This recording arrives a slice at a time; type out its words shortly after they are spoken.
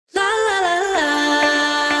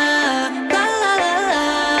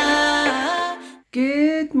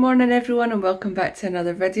morning everyone and welcome back to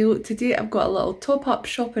another video. Today I've got a little top up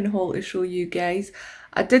shopping haul to show you guys.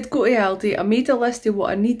 I did go to Aldi, I made a list of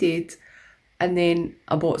what I needed and then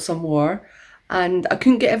I bought some more. And I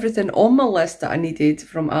couldn't get everything on my list that I needed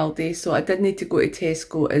from Aldi, so I did need to go to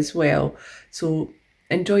Tesco as well. So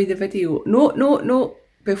enjoy the video. No,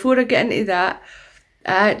 before I get into that,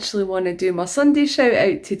 I actually want to do my Sunday shout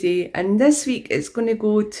out today, and this week it's going to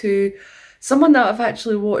go to someone that I've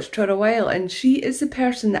actually watched for a while, and she is the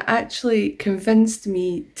person that actually convinced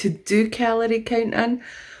me to do calorie counting.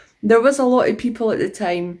 There was a lot of people at the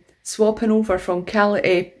time swapping over from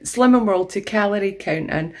Slimming World to calorie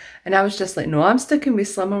counting, and I was just like, no, I'm sticking with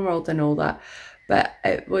Slimming World and all that. But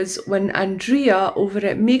it was when Andrea over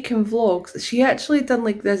at Making Vlogs, she actually done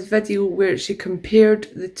like this video where she compared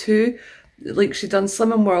the two, like she done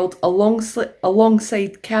Slimming World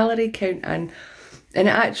alongside calorie counting. And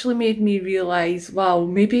it actually made me realise, wow,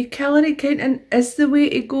 maybe calorie counting is the way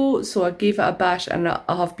to go. So I gave it a bash and I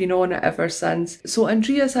have been on it ever since. So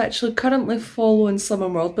Andrea's actually currently following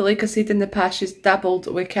Slimming World, but like I said in the past, she's dabbled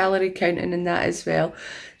with calorie counting and that as well.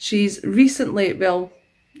 She's recently, well,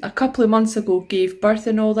 a couple of months ago, gave birth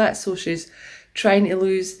and all that. So she's trying to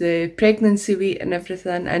lose the pregnancy weight and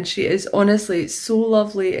everything. And she is honestly so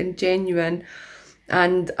lovely and genuine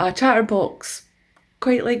and a chatterbox,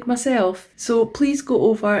 quite like myself. So please go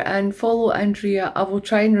over and follow Andrea. I will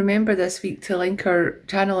try and remember this week to link her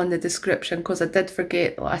channel in the description because I did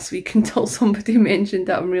forget last week until somebody mentioned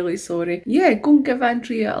it. I'm really sorry. Yeah, go and give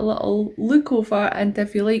Andrea a little look over, and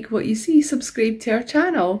if you like what you see, subscribe to her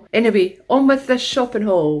channel. Anyway, on with this shopping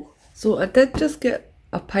haul. So I did just get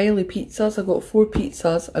a pile of pizzas. I got 4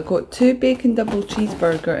 pizzas. I got 2 bacon double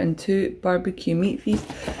cheeseburger and 2 barbecue meat feast.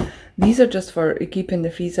 These are just for keeping in the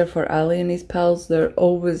freezer for Ali and his pals. They're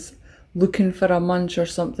always looking for a munch or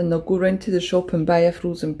something. They'll go round to the shop and buy a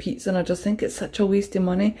frozen pizza, and I just think it's such a waste of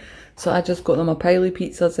money. So I just got them a pile of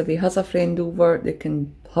pizzas. If he has a friend over, they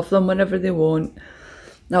can have them whenever they want.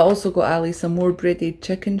 I also got Ali some more breaded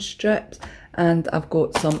chicken strips, and I've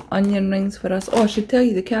got some onion rings for us. Oh, I should tell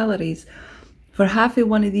you the calories. For half of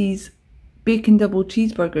one of these bacon double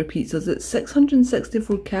cheeseburger pizzas, it's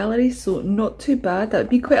 664 calories, so not too bad. That'd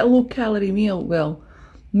be quite a low calorie meal, well,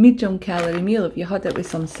 medium calorie meal if you had it with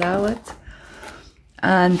some salad.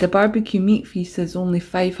 And the barbecue meat feast is only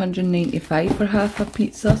 595 for half a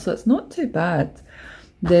pizza, so it's not too bad.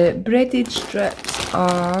 The breaded strips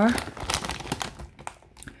are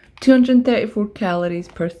 234 calories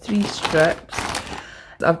per 3 strips.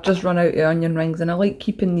 I've just run out of onion rings, and I like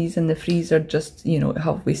keeping these in the freezer just, you know,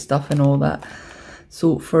 have with stuff and all that.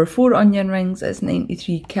 So for 4 onion rings it's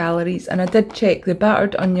 93 calories, and I did check, the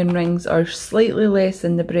battered onion rings are slightly less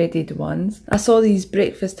than the breaded ones. I saw these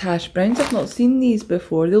breakfast hash browns. I've not seen these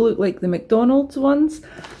before. They look like the McDonald's ones.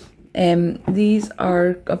 These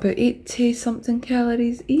are about 80 something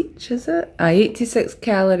calories each, is it? 86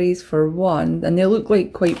 calories for one, and they look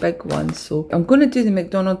like quite big ones. So I'm going to do the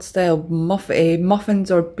McDonald's style muffins,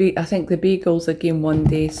 or I think the bagels again one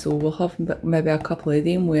day, so we'll have maybe a couple of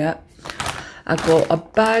them with it. I got a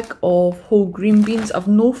bag of whole green beans. I've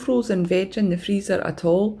no frozen veg in the freezer at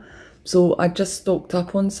all, so I just stocked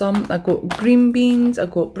up on some. I got green beans, I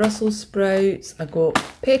got Brussels sprouts, I got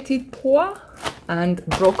petit pois and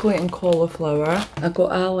broccoli and cauliflower. I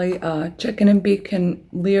got Ali a chicken and bacon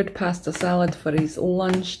layered pasta salad for his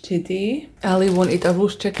lunch today. Ali wanted a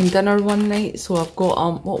roast chicken dinner one night, so I've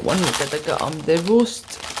got what one did I get the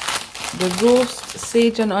roast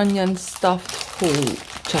sage and onion stuffed whole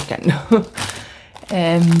chicken.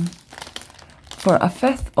 For a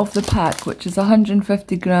fifth of the pack, which is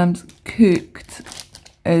 150 grams cooked,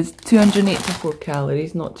 is 284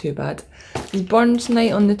 calories, not too bad. It's Burns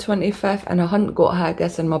night on the 25th, and I hadn't got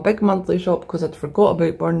haggis in my big monthly shop because I'd forgot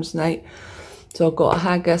about Burns night. So I got a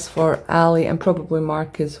haggis for Ali and probably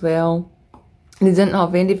Mark as well. They didn't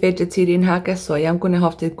have any vegetarian haggis, so I am going to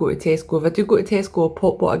have to go to Tesco. If I do go to Tesco, I'll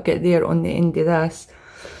pop what I get there on the end of this.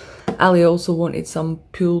 Ali also wanted some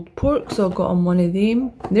pulled pork, so I got him one of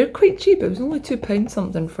them. They're quite cheap. It was only £2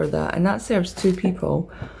 something for that, and that serves 2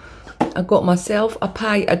 people. I got myself a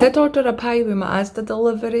pie. I did order a pie with my Asda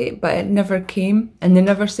delivery, but it never came, and they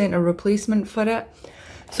never sent a replacement for it.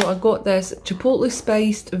 So I got this chipotle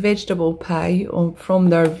spiced vegetable pie from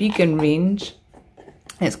their vegan range.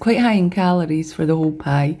 It's quite high in calories for the whole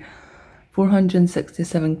pie,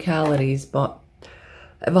 467 calories, but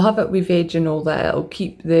if I have it with veg and all that, it'll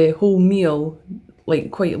keep the whole meal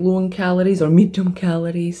like quite low in calories or medium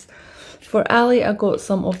calories. For Ali, I got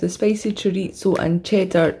some of the spicy chorizo and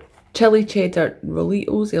chili cheddar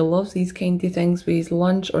rollitos. He loves these kind of things with his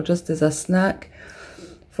lunch or just as a snack.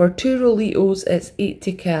 For 2 rollitos, it's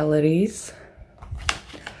 80 calories.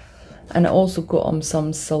 And I also got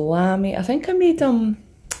some salami. I think I made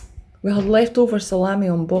we had leftover salami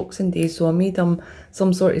on Boxing Day, so I made him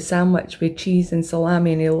some sort of sandwich with cheese and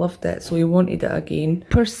salami, and he loved it, so he wanted it again.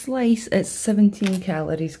 Per slice, it's 17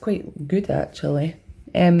 calories, quite good actually.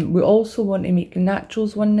 We also want to make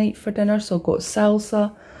nachos one night for dinner, so I got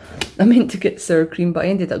salsa. I meant to get sour cream, but I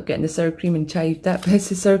ended up getting the sour cream and chive dip. It's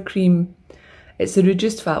the sour cream, it's the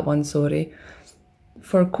reduced fat one, sorry.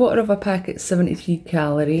 For a quarter of a packet, 73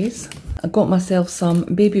 calories. I got myself some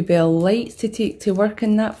Baby Bell lights to take to work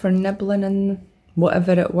in that for nibbling and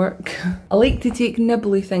whatever at work. I like to take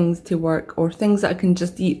nibbly things to work, or things that I can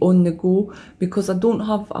just eat on the go, because I don't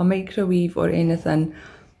have a microwave or anything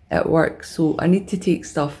at work, so I need to take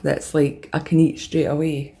stuff that's like I can eat straight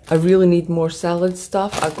away. I really need more salad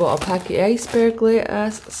stuff. I got a packet of iceberg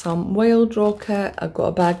lettuce, some wild rocket, I got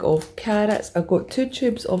a bag of carrots, I got 2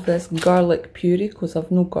 tubes of this garlic puree because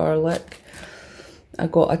I've no garlic. I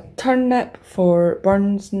got a turnip for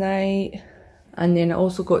Burns night, and then I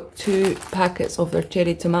also got 2 packets of their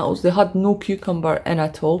cherry tomatoes. They had no cucumber in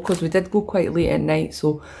at all because we did go quite late at night,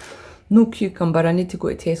 so no cucumber. I need to go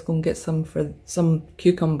to Tesco and get some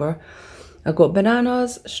cucumber. I got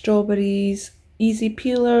bananas, strawberries, easy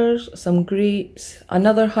peelers, some grapes,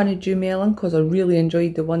 another honeydew melon because I really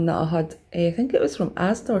enjoyed the one that I had. I think it was from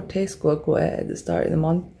Asda or Tesco. I got it at the start of the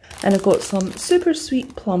month. And I got some super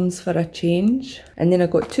sweet plums for a change. And then I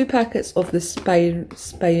got 2 packets of the spirali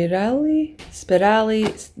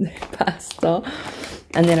pasta,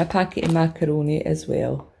 and then a packet of macaroni as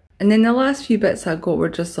well. And then the last few bits I got were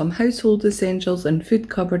just some household essentials and food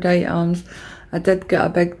cupboard items. I did get a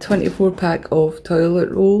big 24 pack of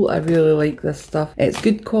toilet roll. I really like this stuff. It's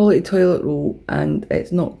good quality toilet roll and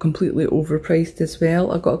it's not completely overpriced as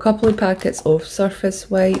well. I got a couple of packets of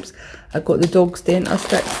surface wipes. I got the dog's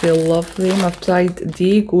Dentastix. They love them. I've tried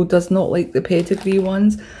Diego, does not like the pedigree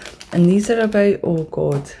ones. And these are about, oh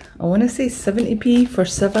god, I want to say 70p for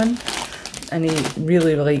 7. And he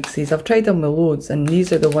really likes these. I've tried them with loads, and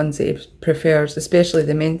these are the ones that he prefers, especially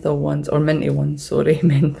the menthol ones, or minty ones, sorry,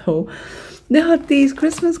 menthol. They had these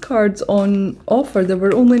Christmas cards on offer. They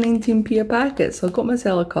were only 19p a packet, so I got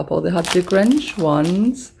myself a couple. They had the Grinch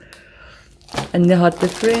ones, and they had the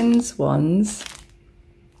Friends ones.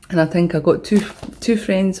 And I think I got two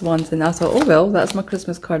Friends ones, and I thought, oh well, that's my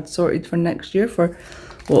Christmas card sorted for next year for,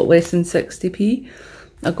 what, less than 60p.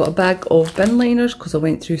 I got a bag of bin liners because I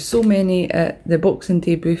went through so many at the Boxing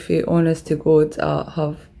Day buffet. Honest to God, I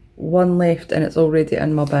have one left and it's already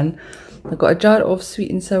in my bin. I got a jar of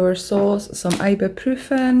sweet and sour sauce, some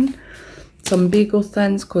ibuprofen, some bagel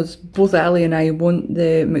thins because both Ali and I want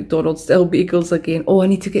the McDonald's style bagels again. Oh, I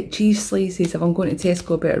need to get cheese slices. If I'm going to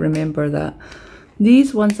Tesco, I better remember that.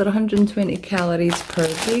 These ones are 120 calories per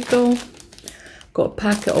bagel. Got a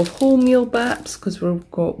packet of wholemeal baps because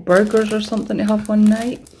we've got burgers or something to have one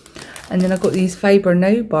night. And then I got these Fibre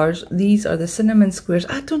Now bars. These are the cinnamon squares.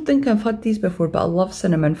 I don't think I've had these before, but I love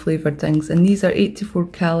cinnamon flavoured things. And these are 84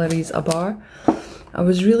 calories a bar. I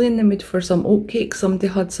was really in the mood for some oatcake. Somebody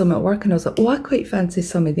had some at work and I was like, oh, I quite fancy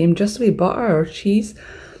some of them, just with butter or cheese.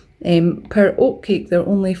 Per oatcake, they're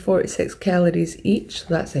only 46 calories each. So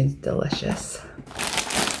that sounds delicious.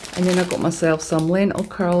 And then I got myself some lentil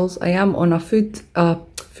curls. I am on a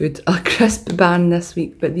crisp ban this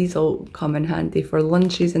week, but these will come in handy for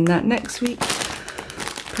lunches and that next week.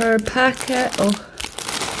 Per packet,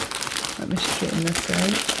 let me straighten this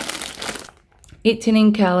out.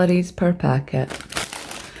 89 calories per packet.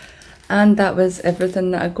 And that was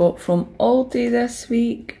everything that I got from Aldi this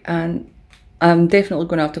week. And I'm definitely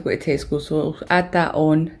going to have to go to Tesco, so I'll add that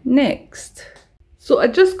on next. So I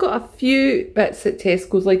just got a few bits at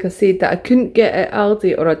Tesco's, like I said, that I couldn't get at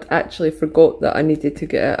Aldi, or I'd actually forgot that I needed to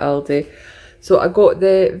get at Aldi. So I got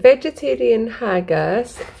the vegetarian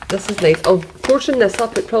haggis. This is nice. I'll portion this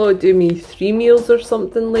up. It'd probably do me 3 meals or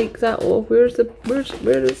something like that. Oh, where is it? Where's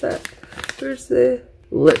the...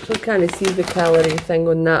 Literally can't see the calorie thing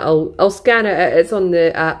on that. I'll scan it. It's on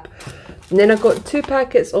the app. And then I got 2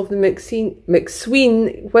 packets of the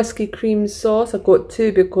McSween whiskey cream sauce. I got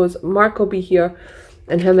 2 because Mark will be here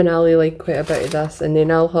and him and Ali like quite a bit of this, and then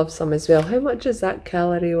I'll have some as well. How much is that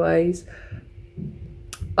calorie wise?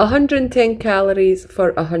 110 calories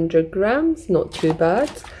for 100 grams, not too bad.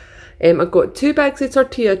 I got 2 bags of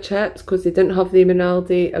tortilla chips because they didn't have them in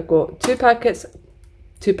Aldi. I got 2 packets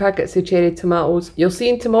of cherry tomatoes. You'll see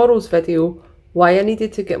in tomorrow's video why I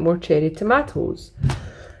needed to get more cherry tomatoes.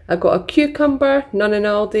 I got a cucumber, none in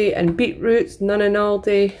Aldi, and beetroots, none in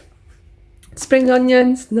Aldi. Spring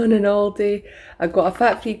onions, none in Aldi. I got a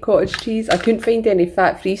fat-free cottage cheese. I couldn't find any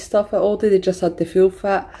fat-free stuff at Aldi, they just had the full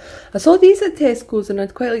fat. I saw these at Tesco's and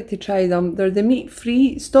I'd quite like to try them. They're the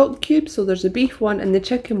meat-free stock cubes, so there's a beef one and the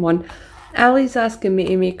chicken one. Ali's asking me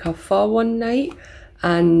to make a pho one night,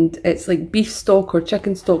 and it's like beef stock or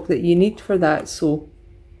chicken stock that you need for that, so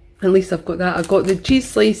at least I've got that. I got the cheese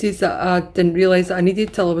slices that I didn't realise that I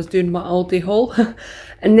needed till I was doing my Aldi haul.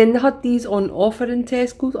 And then they had these on offer in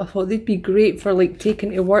Tesco's. I thought they'd be great for like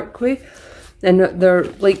taking to work with. And they're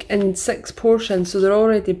like in 6 portions, so they're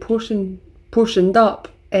already portioned up.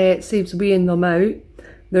 It saves weighing them out.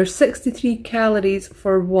 There's 63 calories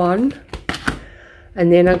for one.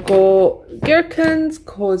 And then I got gherkins,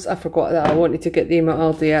 because I forgot that I wanted to get them at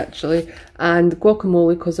Aldi actually. And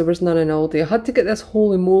guacamole, because there was none in Aldi. I had to get this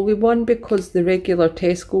holy moly one because the regular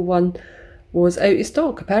Tesco one was out of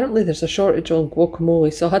stock. Apparently there's a shortage on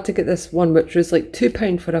guacamole, so I had to get this one, which was like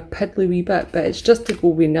 £2 for a piddly wee bit, but it's just to go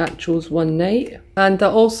with nachos one night. And I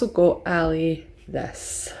also got Ali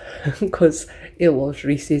this because he loves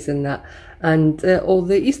Reese's and that, and all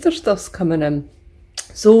the Easter stuff's coming in.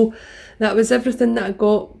 So that was everything that I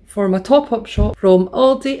got for my top-up shop from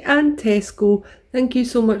Aldi and Tesco. Thank you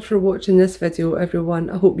so much for watching this video, everyone.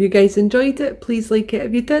 I hope you guys enjoyed it. Please like it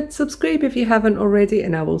if you did, subscribe if you haven't already,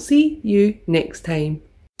 and I will see you next time.